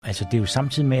Altså, det er jo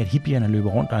samtidig med, at hippierne løber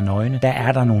rundt og er nøgne. Der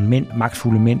er der nogle mænd,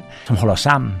 magtfulde mænd, som holder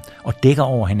sammen og dækker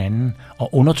over hinanden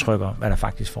og undertrykker, hvad der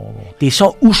faktisk foregår. Det er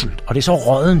så usselt, og det er så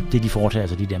råddent, det de foretager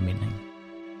sig, de der mænd. Ikke?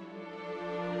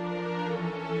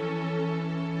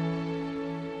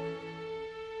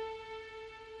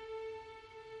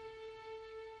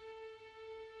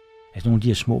 Altså, nogle af de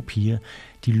her små piger,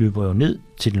 de løber jo ned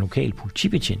til den lokale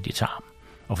politibetjent, de tager ham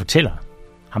og fortæller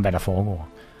ham, hvad der foregår.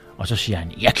 Og så siger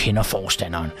han, jeg kender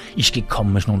forstanderen. I skal ikke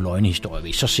komme med sådan nogle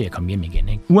løgnehistorier, så ser jeg komme hjem igen.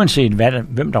 Ikke? Uanset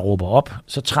hvem der råber op,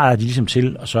 så træder de ligesom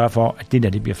til og sørger for, at det der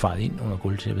det bliver faret ind under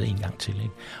gulvtæppet en gang til.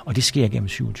 Ikke? Og det sker gennem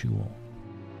 27 år.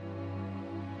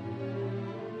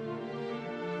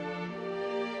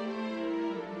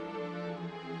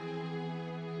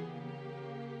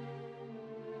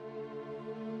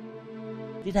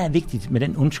 Det, der er vigtigt med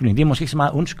den undskyldning, det er måske ikke så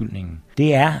meget undskyldningen.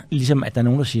 Det er ligesom, at der er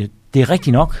nogen, der siger, det er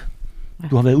rigtigt nok.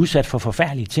 Du har været udsat for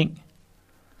forfærdelige ting.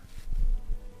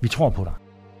 Vi tror på dig.